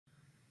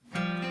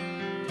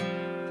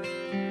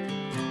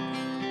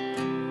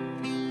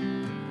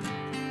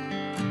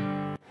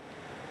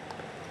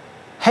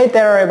Hey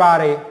there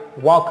everybody,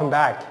 welcome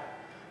back.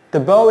 The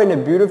bold and the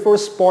beautiful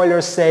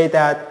spoilers say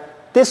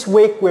that this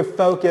week we're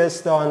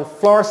focused on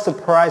Flora's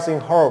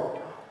surprising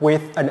hope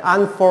with an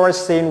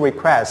unforeseen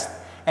request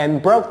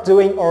and Brooke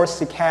doing all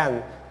she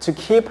can to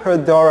keep her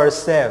daughter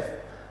safe.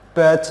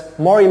 But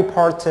more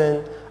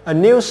important, a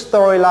new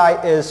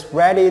storyline is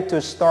ready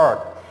to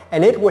start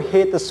and it will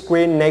hit the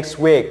screen next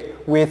week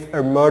with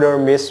a murder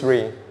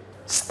mystery.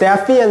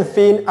 Steffy and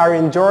Finn are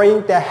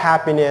enjoying their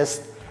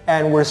happiness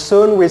and will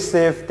soon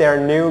receive their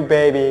new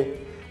baby.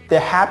 Their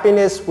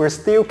happiness will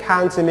still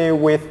continue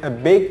with a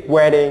big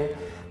wedding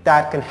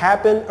that can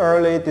happen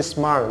early this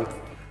month.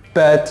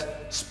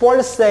 But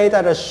spoilers say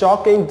that a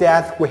shocking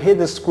death will hit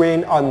the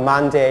screen on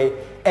Monday,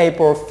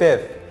 April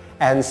 5th,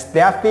 and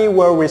Steffy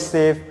will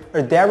receive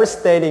a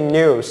devastating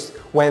news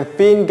when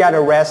Finn got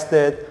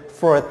arrested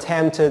for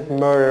attempted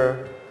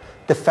murder.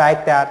 The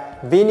fact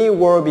that Vinny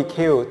will be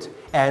killed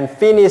and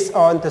Finn is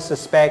on the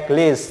suspect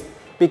list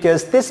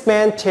because this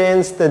man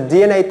changed the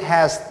DNA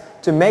test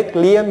to make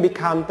Liam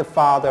become the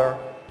father.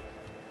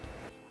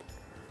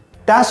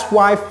 That's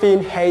why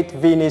Finn hates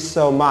Vinny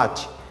so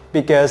much,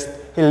 because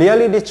he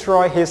nearly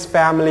destroyed his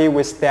family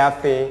with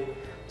Steffy.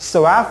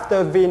 So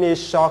after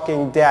Vinny's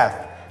shocking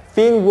death,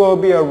 Finn will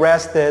be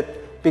arrested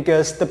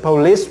because the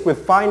police will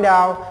find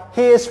out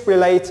he is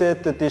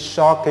related to this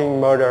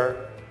shocking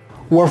murder.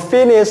 Will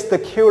Finn is the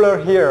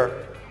killer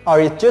here, or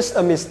is it just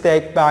a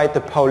mistake by the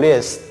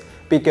police?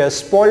 Because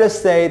spoilers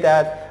say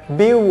that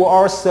Bill will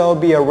also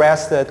be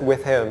arrested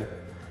with him.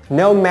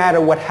 No matter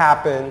what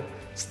happened,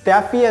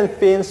 Steffy and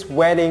Finn's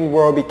wedding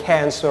will be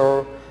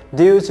cancelled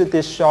due to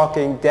this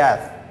shocking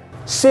death.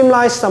 Seems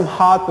like some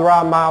hot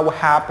drama will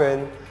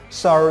happen,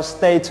 so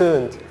stay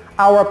tuned.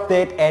 I'll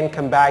update and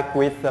come back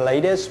with the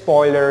latest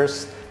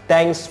spoilers.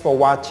 Thanks for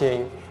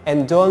watching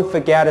and don't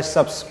forget to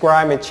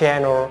subscribe my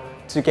channel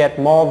to get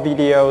more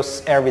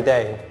videos every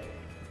day.